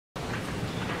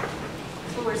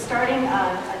So we're starting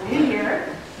a new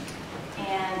year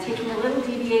and taking a little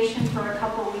deviation for a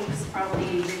couple weeks from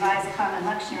the Revised Common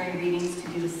Lectionary readings to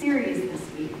do a series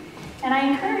this week. And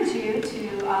I encourage you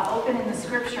to open in the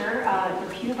scripture,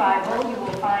 the Pew Bible. You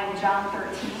will find John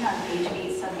 13 on page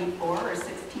 874 or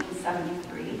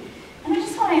 1673. And I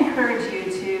just want to encourage you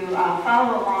to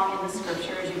follow along in the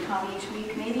scripture as you come each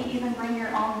week. Maybe even bring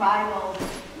your own Bible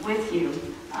with you.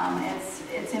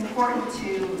 It's important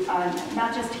to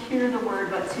not just hear the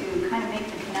word, but to kind of make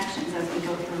the connections as we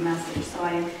go through a message. So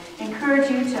I encourage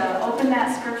you to open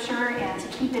that scripture and to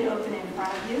keep it open in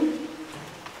front of you.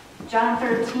 John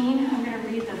 13, I'm going to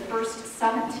read the first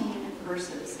 17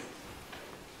 verses.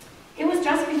 It was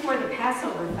just before the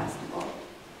Passover festival.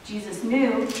 Jesus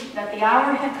knew that the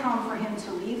hour had come for him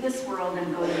to leave this world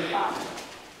and go to the Father.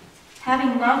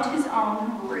 Having loved his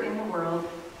own who were in the world,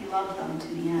 he loved them to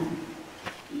the end.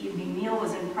 The evening meal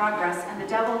was in progress, and the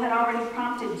devil had already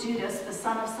prompted Judas, the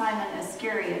son of Simon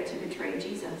Iscariot, to betray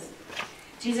Jesus.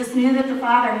 Jesus knew that the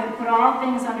Father had put all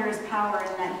things under his power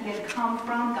and that he had come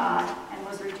from God and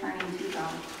was returning to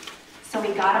God. So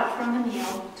he got up from the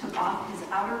meal, took off his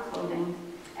outer clothing,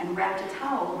 and wrapped a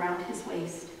towel around his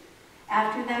waist.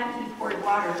 After that, he poured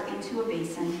water into a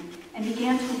basin and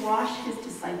began to wash his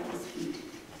disciples' feet,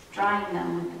 drying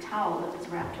them with the towel that was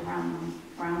wrapped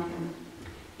around him.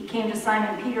 He came to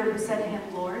Simon Peter, who said to him,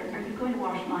 "Lord, are you going to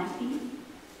wash my feet?"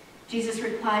 Jesus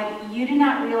replied, "You do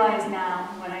not realize now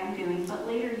what I am doing, but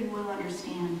later you will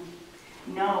understand."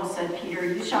 "No," said Peter,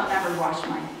 "you shall never wash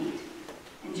my feet."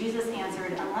 And Jesus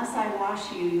answered, "Unless I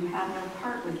wash you, you have no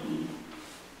part with me."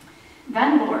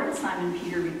 "Then, Lord," Simon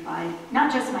Peter replied,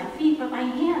 "not just my feet, but my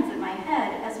hands and my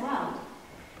head as well."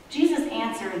 Jesus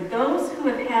answered, "Those who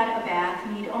have had a bath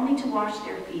need only to wash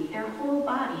their feet. Their whole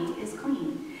body is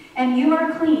clean. And you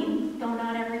are clean, though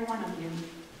not every one of you."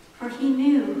 For he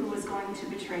knew who was going to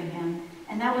betray him,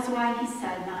 and that was why he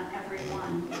said not every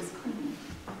one was clean.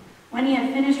 When he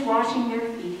had finished washing their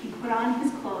feet, he put on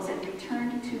his clothes and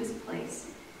returned to his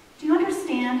place. "Do you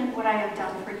understand what I have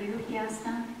done for you?" he asked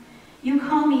them. "You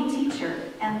call me teacher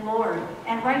and Lord,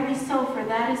 and rightly so, for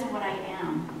that is what I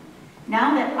am.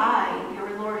 Now that I,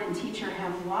 your Lord and teacher,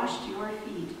 have washed your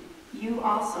feet, you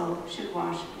also should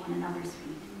wash one another's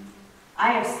feet.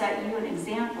 I have set you an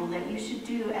example that you should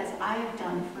do as I have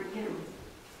done for you.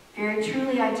 Very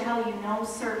truly I tell you, no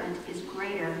servant is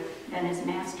greater than his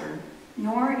master,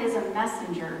 nor is a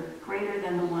messenger greater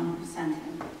than the one who sent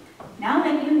him. Now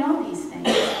that you know these things,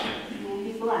 you will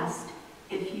be blessed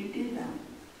if you do them."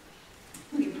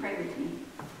 Will you pray with me?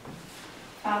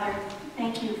 Father,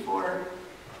 thank you for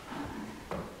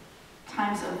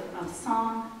times of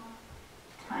song,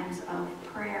 times of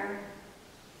prayer,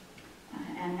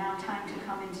 and now time to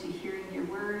come into hearing your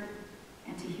word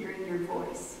and to hearing your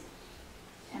voice.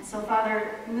 And so,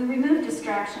 Father, remove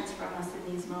distractions from us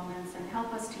in these moments and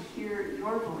help us to hear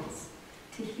your voice,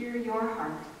 to hear your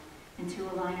heart, and to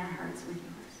align our hearts with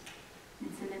yours. And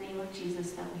it's in the name of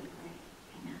Jesus that we pray.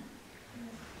 Amen.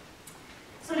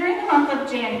 So during the month of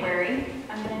January,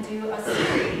 I'm going to do a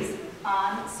series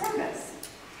on service.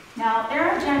 Now, there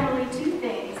are generally two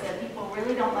things that people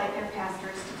really don't like their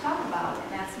pastors to talk about,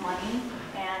 and that's money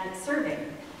and serving.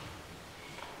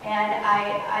 And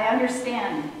I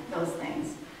understand those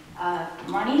things.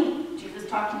 Money, Jesus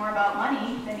talked more about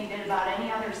money than he did about any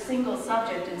other single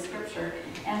subject in Scripture.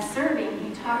 And serving,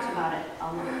 he talked about it a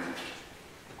lot.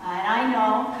 And I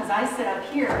know, because I sit up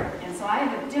here, and so I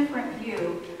have a different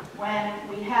view when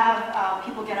we have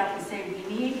people get up and say,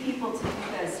 "We need people to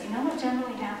do this." You know what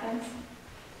generally happens?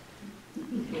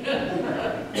 You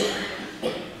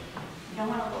don't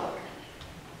want to look.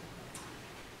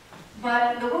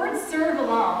 But the word serve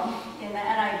alone in the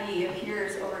NIV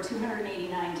appears over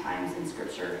 289 times in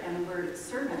Scripture, and the word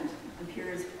servant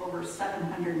appears over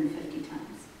 750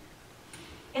 times.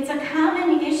 It's a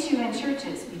common issue in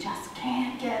churches. We just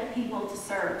can't get people to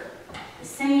serve. The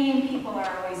same people are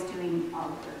always doing all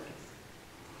the work.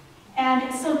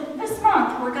 And so this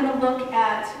month, we're going to look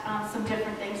at some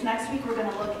different things. Next week, we're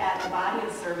going to look at the body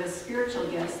of service, spiritual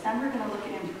gifts. Then we're going to look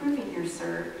at improving your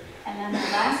serve. And then the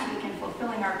last week in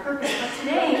fulfilling our purpose. But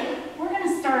today, we're going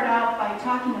to start out by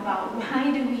talking about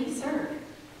why do we serve?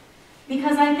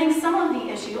 Because I think some of the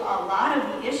issue, a lot of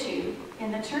the issue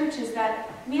in the church is that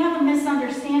we have a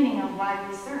misunderstanding of why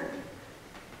we serve.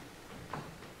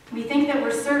 We think that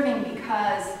we're serving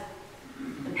because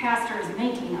the pastor is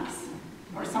making us,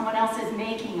 or someone else is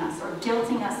making us, or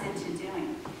guilting us into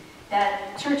doing.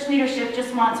 That church leadership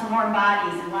just wants more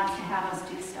bodies and wants to have us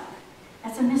do stuff.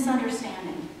 That's a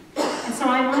misunderstanding. And so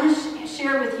I want to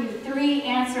share with you 3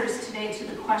 answers today to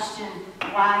the question,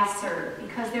 why serve?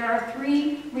 Because there are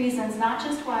 3 reasons, not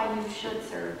just why you should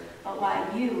serve, but why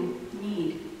you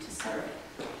need to serve.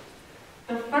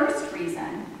 The first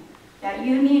reason that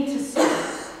you need to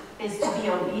serve is to be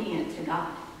obedient to God.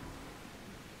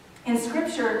 In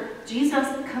Scripture, Jesus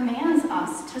commands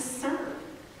us to serve,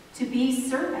 to be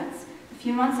servants. A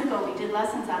few months ago, we did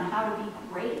lessons on how to be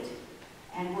great,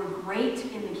 and we're great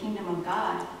in the kingdom of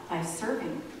God by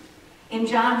serving. In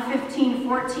John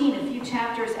 15:14, a few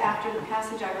chapters after the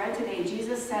passage I read today,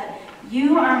 Jesus said,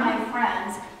 "You are my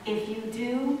friends if you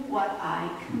do what I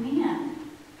command."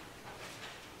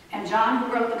 And John,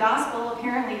 who wrote the gospel,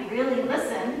 apparently really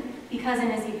listened, because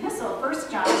in his epistle, 1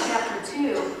 John chapter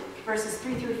 2, verses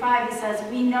 3 through 5, he says,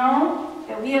 "We know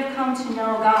that we have come to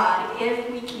know God if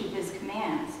we keep his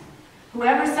commands.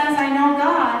 Whoever says, 'I know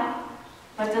God,'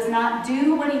 but does not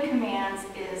do what he commands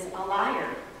is a liar,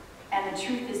 and the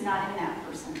truth is not in that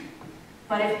person.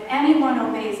 But if anyone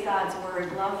obeys God's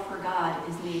word, love for God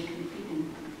is made complete in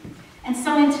him." And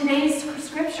so in today's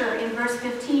scripture, in verse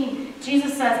 15,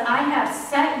 Jesus says, "I have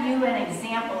set you an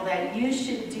example that you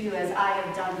should do as I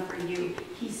have done for you."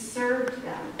 He served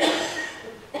them.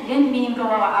 He didn't mean go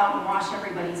out and wash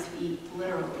everybody's feet,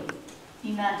 literally.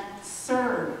 He meant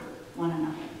serve one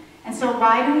another. And so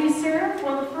why do we serve?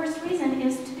 Well, the first reason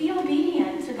is to be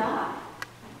obedient to God.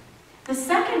 The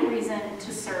second reason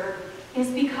to serve is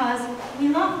because we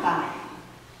love God.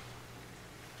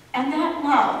 And that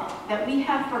love that we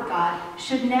have for God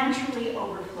should naturally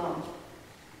overflow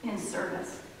in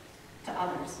service to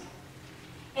others.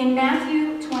 In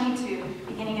Matthew 22,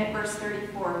 beginning at verse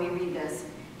 34, we read this.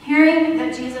 "Hearing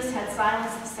that Jesus had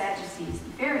silenced the Sadducees,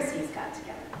 the Pharisees got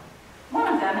together. One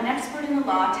of them, an expert in the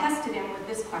law, tested him with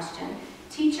this question,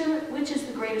 'Teacher, which is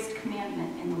the greatest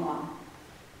commandment in the law?'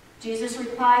 Jesus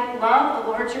replied, 'Love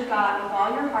the Lord your God with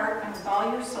all your heart and with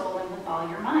all your soul and with all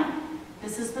your mind.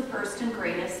 This is the first and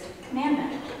greatest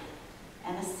commandment.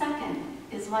 And the second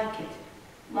is like it.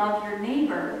 Love your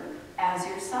neighbor as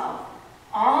yourself.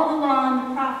 All the law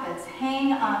and the prophets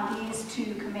hang on these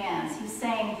 2 commands." He's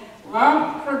saying,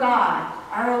 love for God,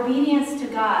 our obedience to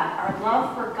God, our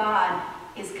love for God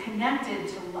is connected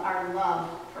to our love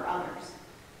for others.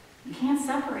 You can't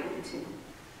separate the 2.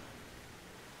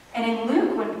 And in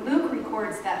Luke, when Luke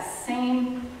records that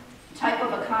same type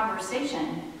of a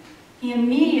conversation, he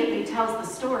immediately tells the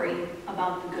story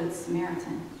about the Good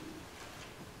Samaritan.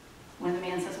 When the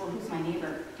man says, "Well, who's my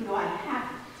neighbor? Who do I have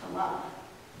to love?"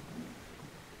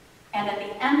 And at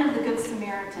the end of the Good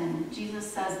Samaritan,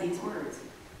 Jesus says these words,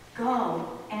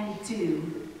 "Go and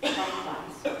do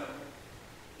likewise."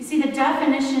 You see, the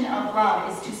definition of love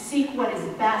is to seek what is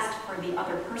best for the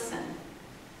other person.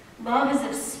 Love is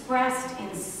expressed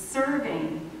in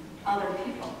serving other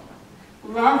people.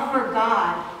 Love for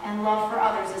God and love for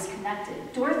others is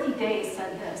connected. Dorothy Day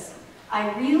said this,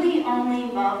 "I really only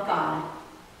love God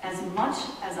as much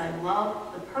as I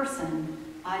love the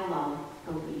person I love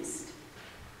the least."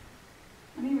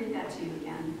 Let me read that to you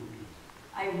again.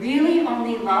 I really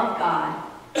only love God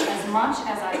as much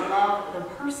as I love the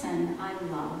person I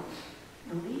love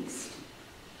the least.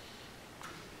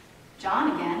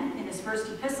 John, again, in his first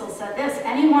epistle, said this,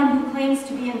 "Anyone who claims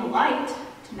to be in the light,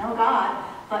 to know God,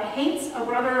 but hates a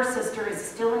brother or sister is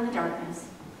still in the darkness.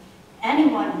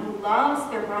 Anyone who loves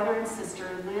their brother and sister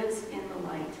lives in the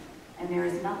light, and there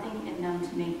is nothing in them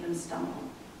to make them stumble."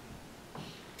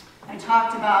 I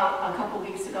talked about a couple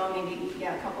weeks ago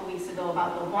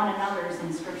about the one another's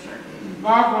in Scripture.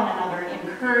 Love one another,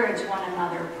 encourage one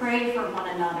another, pray for one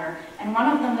another. And one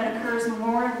of them that occurs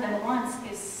more than once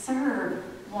is serve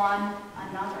one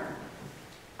another.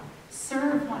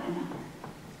 Serve one another.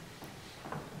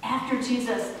 After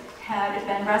Jesus had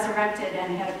been resurrected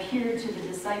and had appeared to the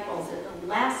disciples in the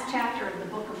last chapter of the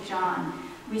book of John,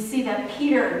 we see that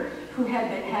Peter, who had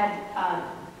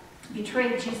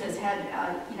betrayed Jesus, had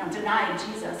denied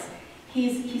Jesus.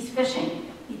 He's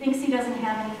fishing. He thinks he doesn't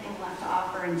have anything left to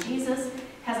offer, and Jesus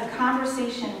has a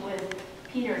conversation with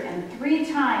Peter and 3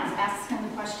 times asks him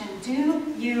the question, "Do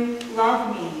you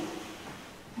love me?"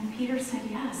 And Peter said,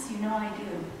 "Yes, you know I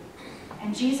do."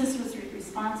 And Jesus'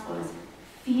 response was,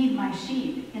 "Feed my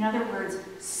sheep." In other words,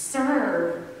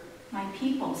 serve my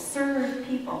people, serve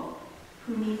people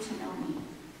who need to know me.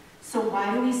 So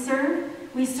why do we serve?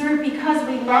 We serve because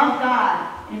we love God.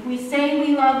 And if we say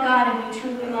we love God and we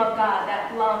truly love God,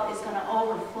 that love is going to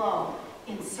overflow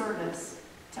in service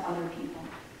to other people.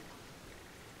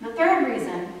 The third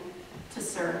reason to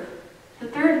serve, the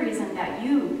third reason that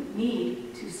you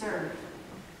need to serve,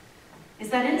 is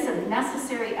that it is a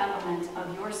necessary element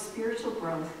of your spiritual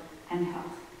growth and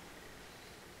health.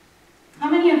 How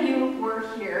many of you were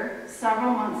here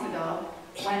several months ago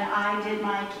when I did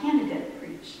my candidate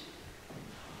preach.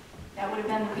 That would have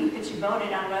been the week that you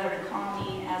voted on whether to call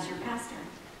me as your pastor.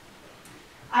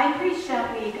 I preached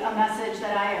that week a message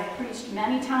that I have preached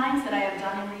many times, that I have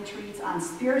done in retreats, on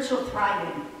spiritual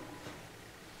thriving.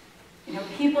 You know,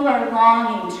 people are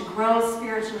longing to grow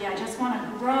spiritually. I just want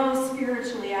to grow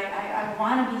spiritually. I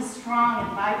want to be strong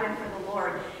and vibrant for the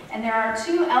Lord. And there are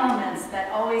two elements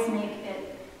that always make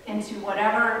it into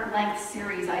whatever length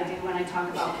series I do when I talk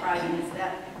about thriving. Is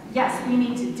that, yes, we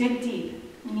need to dig deep.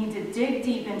 We need to dig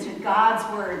deep into God's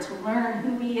Word to learn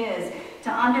who He is, to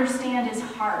understand His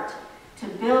heart, to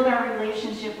build our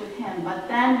relationship with Him. But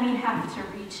then we have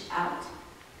to reach out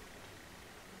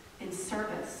in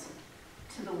service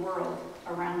to the world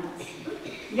around us.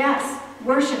 Yes,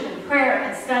 worship and prayer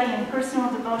and study and personal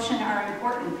devotion are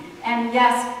important. And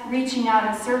yes, reaching out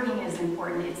and serving is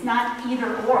important. It's not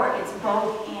either or, it's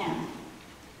both and.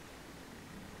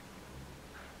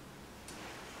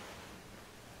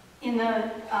 In the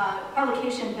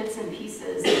publication Bits and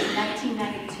Pieces, in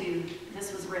 1992,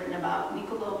 this was written about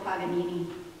Niccolò Paganini.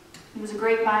 He was a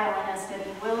great violinist, and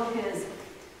he willed his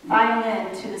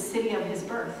violin to the city of his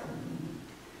birth,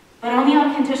 but only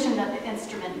on condition that the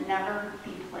instrument never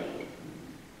be played.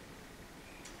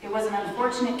 It was an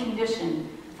unfortunate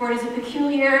condition, for it is a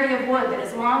peculiarity of wood that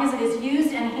as long as it is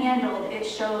used and handled, it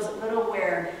shows little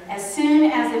wear. As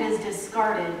soon as it is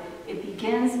discarded, it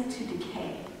begins to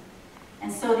decay.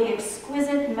 And so the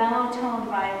exquisite mellow-toned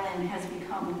violin has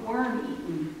become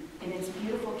worm-eaten in its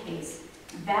beautiful case,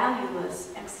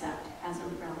 valueless except as a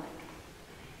relic.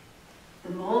 The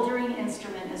moldering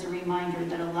instrument is a reminder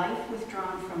that a life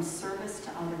withdrawn from service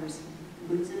to others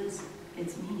loses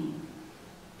its meaning.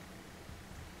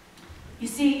 You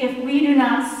see, if we do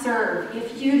not serve,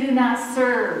 if you do not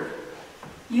serve,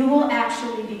 you will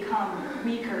actually become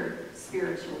weaker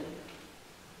spiritually.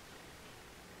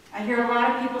 I hear a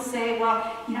lot of people say,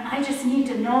 well, you know, I just need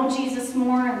to know Jesus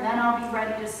more and then I'll be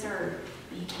ready to serve.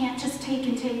 But you can't just take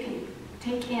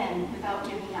in without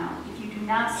giving out. If you do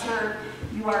not serve,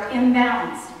 you are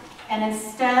imbalanced. And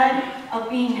instead of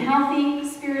being healthy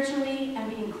spiritually and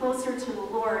being closer to the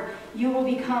Lord, you will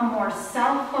become more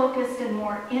self-focused and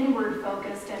more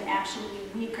inward-focused and actually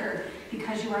weaker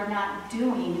because you are not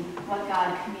doing what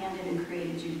God commanded and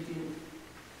created you to do.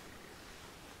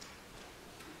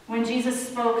 When Jesus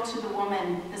spoke to the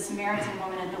woman, the Samaritan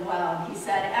woman at the well, he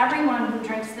said, "Everyone who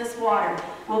drinks this water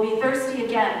will be thirsty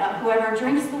again, but whoever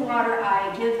drinks the water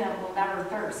I give them will never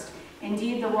thirst.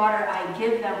 Indeed, the water I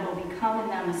give them will become in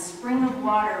them a spring of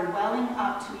water welling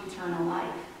up to eternal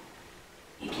life."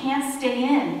 You can't stay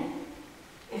in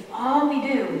if all we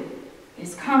do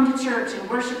is come to church and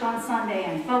worship on Sunday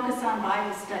and focus on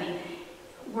Bible study.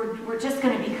 We're just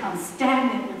going to become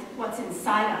stagnant with what's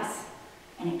inside us.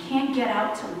 And it can't get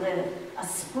out to live. A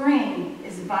spring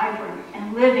is vibrant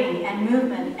and living and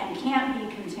movement and can't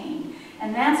be contained.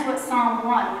 And that's what Psalm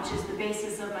 1, which is the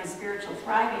basis of my spiritual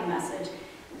thriving message,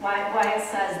 why it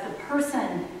says, the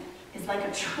person is like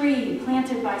a tree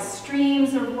planted by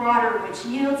streams of water, which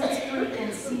yields its fruit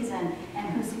in season, and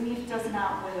whose leaf does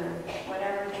not wither.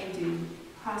 Whatever they do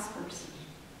prospers.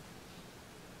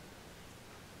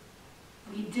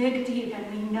 We dig deep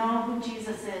and we know who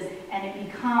Jesus is, and it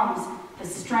becomes the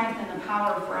strength and the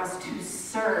power for us to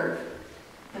serve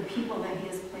the people that He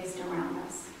has placed around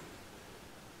us.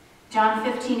 John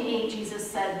 15:8, Jesus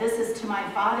said, "This is to my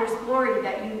Father's glory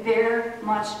that you bear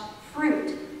much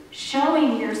fruit,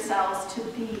 showing yourselves to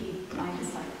be my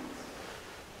disciples."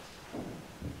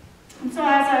 And so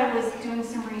as I was doing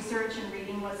some research and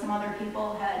reading what some other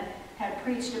people had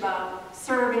preached about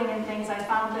serving and things, I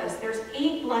found this. There's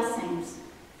 8 blessings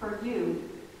for you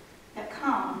that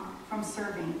come from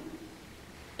serving.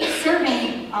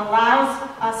 Serving allows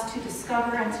us to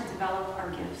discover and to develop our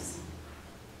gifts.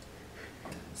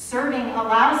 Serving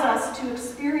allows us to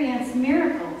experience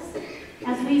miracles.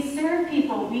 As we serve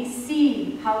people, we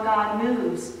see how God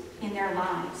moves in their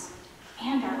lives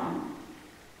and our own.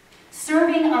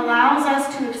 Serving allows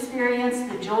us to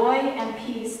experience the joy and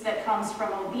peace that comes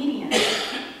from obedience.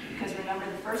 Because remember,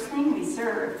 the first thing, we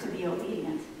serve to be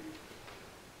obedient.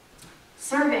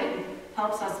 Serving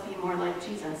helps us be more like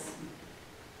Jesus.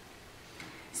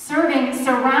 Serving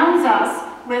surrounds us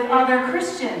with other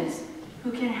Christians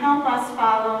who can help us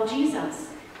follow Jesus.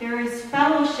 There is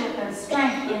fellowship and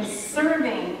strength in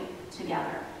serving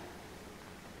together.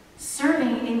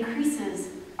 Serving increases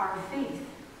our faith.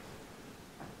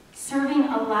 Serving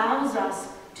allows us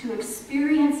to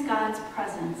experience God's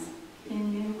presence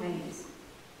in new ways.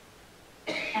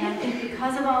 And I think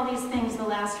because of all these things, the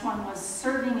last one was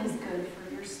serving is good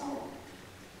for your soul.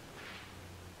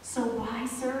 So why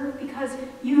serve? Because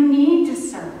you need to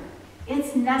serve.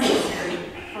 It's necessary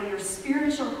for your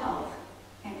spiritual health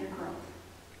and your growth.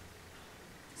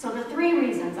 So the 3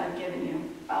 reasons I've given you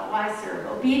about why serve: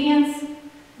 obedience,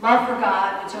 love for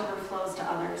God, which overflows to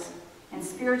others, and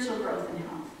spiritual growth and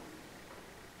health.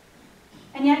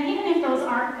 And yet, even if those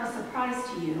aren't a surprise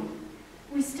to you,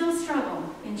 we still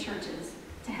struggle in churches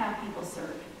to have people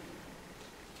serve.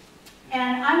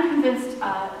 And I'm convinced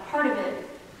part of it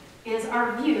is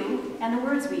our view and the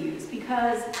words we use,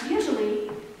 because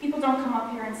usually people don't come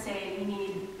up here and say we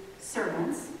need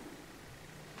servants.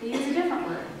 They use a different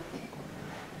word.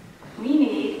 We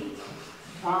need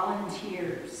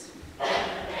volunteers.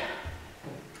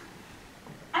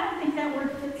 I don't think that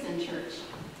word fits in church.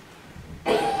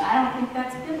 I don't think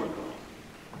that's biblical.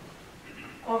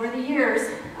 Over the years,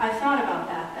 I've thought about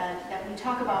that we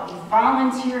talk about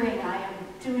volunteering. I am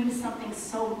doing something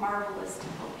so marvelous to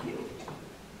help you.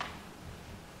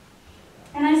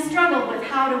 And I struggled with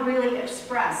how to really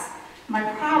express my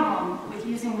problem with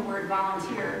using the word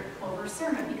volunteer over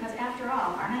servant, because after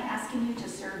all, aren't I asking you to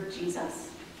serve Jesus?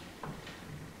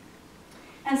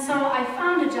 And so I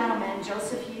found a gentleman,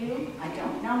 Joseph Yu. I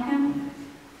don't know him,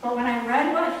 but when I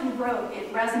read what he wrote,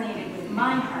 it resonated with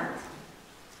my heart.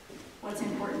 What's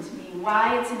important to me,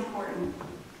 why it's important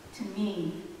to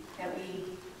me that we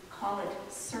call it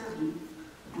serving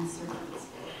and servants.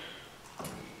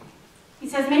 He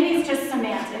says maybe it's just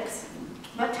semantics,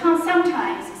 but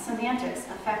sometimes semantics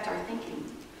affect our thinking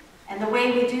and the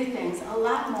way we do things a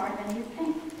lot more than you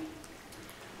think.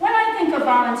 When I think of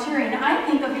volunteering, I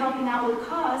think of helping out with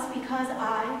cause because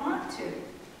I want to.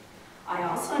 I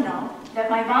also know that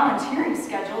my volunteering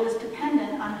schedule is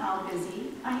dependent on how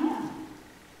busy I am.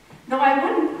 Though I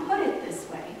wouldn't put it this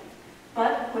way,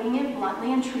 but putting it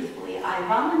bluntly and truthfully, I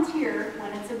volunteer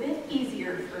when it's a bit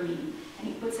easier for me.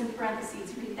 And he puts in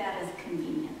parentheses, read that as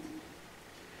convenient.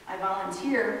 I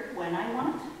volunteer when I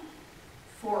want,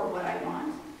 for what I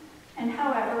want, and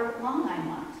however long I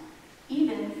want,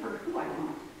 even for who I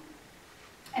want.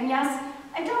 And yes,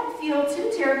 I don't feel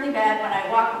too terribly bad when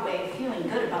I walk away feeling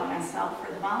good about myself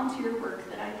for the volunteer work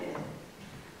that I did.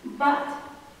 But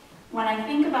when I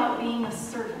think about being a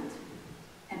servant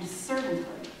and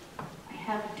servanthood, I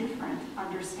have different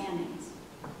understandings.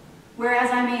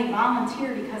 Whereas I may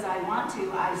volunteer because I want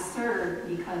to, I serve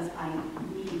because I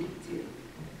need to.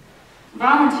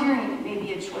 Volunteering may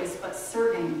be a choice, but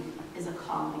serving is a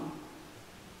calling.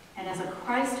 And as a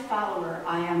Christ follower,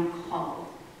 I am called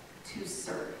to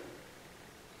serve.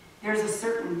 There's a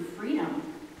certain freedom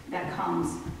that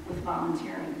comes with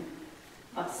volunteering,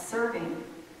 but serving,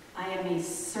 I am a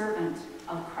servant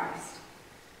of Christ.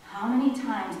 How many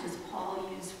times does Paul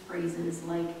use phrases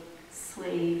like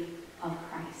slave of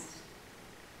Christ?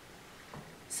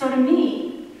 So to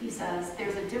me, he says,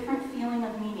 there's a different feeling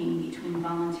of meaning between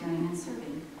volunteering and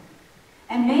serving.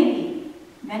 And maybe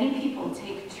many people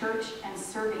take church and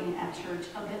serving at church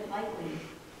a bit lightly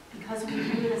because we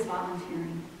view it as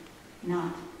volunteering,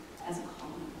 not as a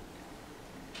calling.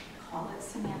 Call it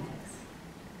semantics.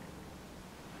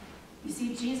 You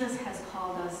see, Jesus has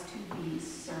called us to be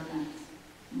servants,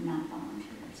 not volunteers.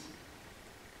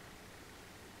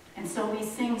 And so we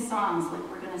sing songs like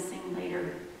we're going to sing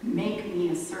later, "Make me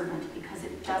a servant," because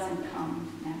it doesn't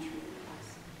come naturally to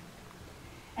us.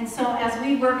 And so as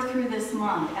we work through this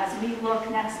month, as we look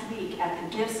next week at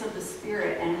the gifts of the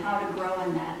Spirit and how to grow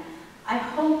in that, I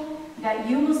hope that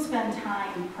you will spend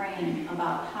time praying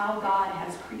about how God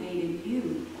has created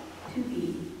you to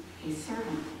be a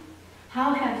servant.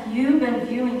 How have you been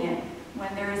viewing it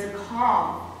when there is a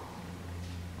call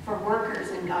for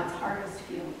workers in God's harvest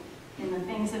field, in the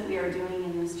things that we are doing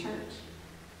in this church?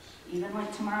 Even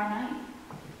like tomorrow night.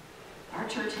 Our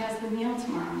church has the meal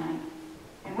tomorrow night.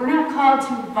 And we're not called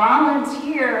to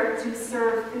volunteer to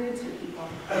serve food to people,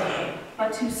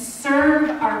 but to serve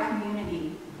our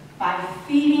community by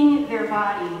feeding their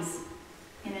bodies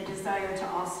in a desire to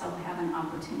also have an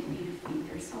opportunity to feed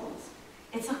their souls.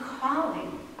 It's a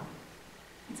calling.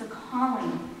 It's a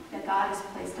calling that God has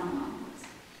placed on all of us.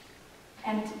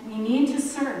 And we need to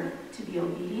serve to be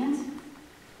obedient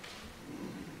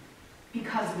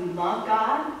because we love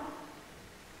God.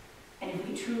 And if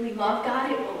we truly love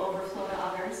God, it will overflow to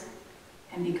others.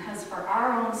 And because for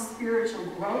our own spiritual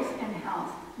growth and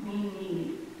health, we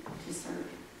need to serve.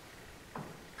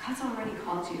 God's already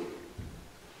called you.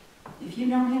 If you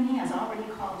know him, he has already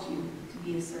called you to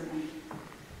be a servant.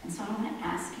 And so I want to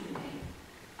ask you today,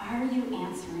 are you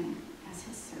answering as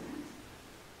his servant?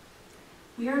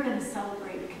 We are going to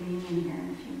celebrate communion here in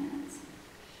a few minutes.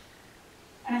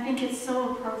 And I think it's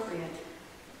so appropriate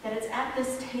that it's at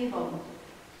this table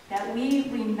that we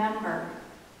remember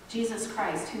Jesus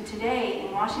Christ, who today,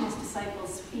 in washing his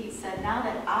disciples' feet, said, "Now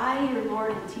that I, your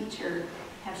Lord and teacher,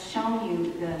 have shown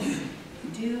you this,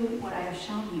 do what I have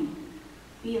shown you.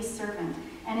 Be a servant."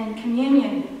 And in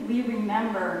communion, we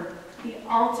remember the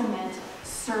ultimate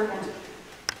servant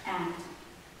act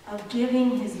of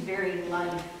giving his very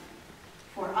life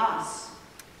for us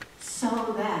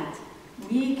so that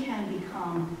we can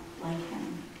become like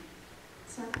him.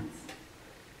 Servants.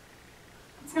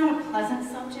 It's not a pleasant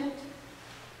subject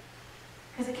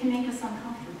because it can make us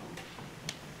uncomfortable.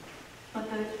 But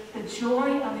the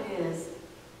joy of it is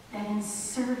that in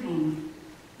serving,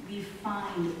 we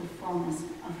find the fullness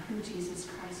of who Jesus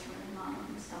Christ really modeled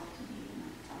himself to be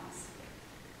to us.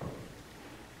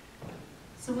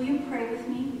 So will you pray with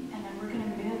me? And then we're going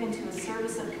to move into a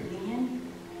service of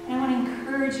communion. And I want to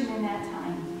encourage you in that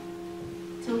time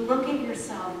to look at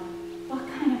yourself. What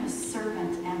kind of a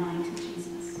servant am I to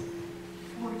Jesus?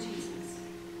 For Jesus?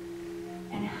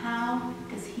 And how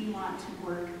does he want to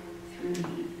work through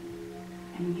me?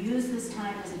 And use this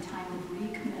time as a time of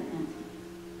recommitment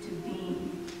to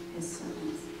being his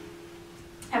servants.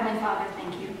 Heavenly Father,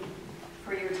 thank you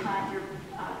for your time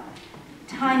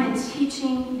in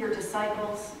teaching your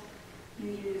disciples.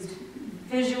 You used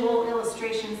visual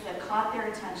illustrations that caught their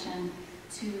attention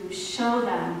to show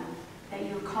them that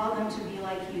you have called them to be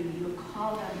like you. You have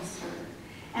called them to serve.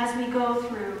 As we go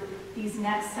through these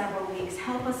next several weeks,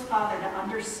 help us, Father, to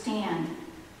understand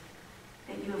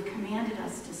that you have commanded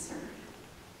us to serve,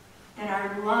 that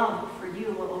our love for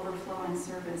you will overflow in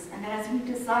service, and that as we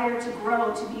desire to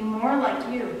grow, to be more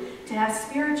like you, to have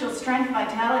spiritual strength,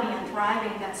 vitality, and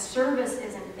thriving, that service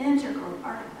is an integral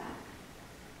part of that.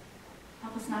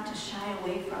 Help us not to shy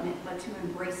away from it, but to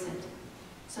embrace it,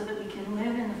 so that we can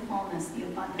live in the fullness, the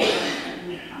abundant life that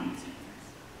you have promised us.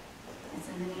 It's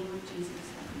in the name of Jesus.